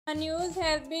news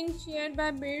has been shared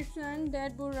by Birsan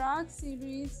that Burak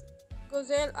series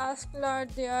Gozel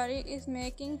Asklar Diary is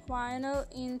making final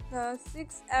in the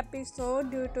sixth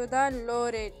episode due to the low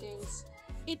ratings.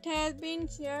 It has been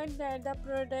shared that the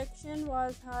production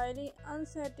was highly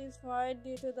unsatisfied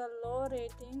due to the low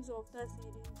ratings of the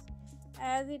series,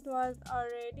 as it was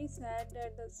already said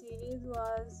that the series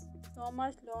was so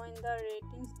much low in the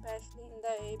ratings, especially in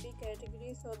the AB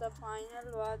category, so the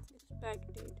final was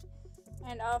expected.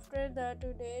 And after the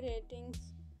today ratings,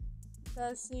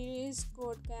 the series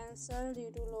got cancelled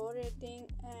due to low rating,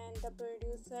 and the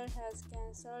producer has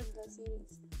cancelled the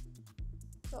series.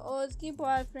 So Özge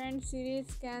boyfriend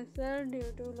series cancelled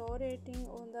due to low rating.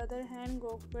 On the other hand,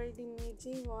 Gökberk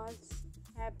demirci was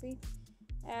happy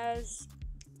as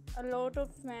a lot of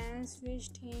fans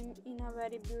wished him in a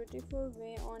very beautiful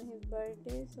way on his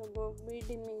birthday. So Gökberk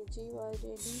demirci was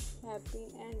really happy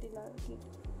and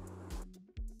delighted.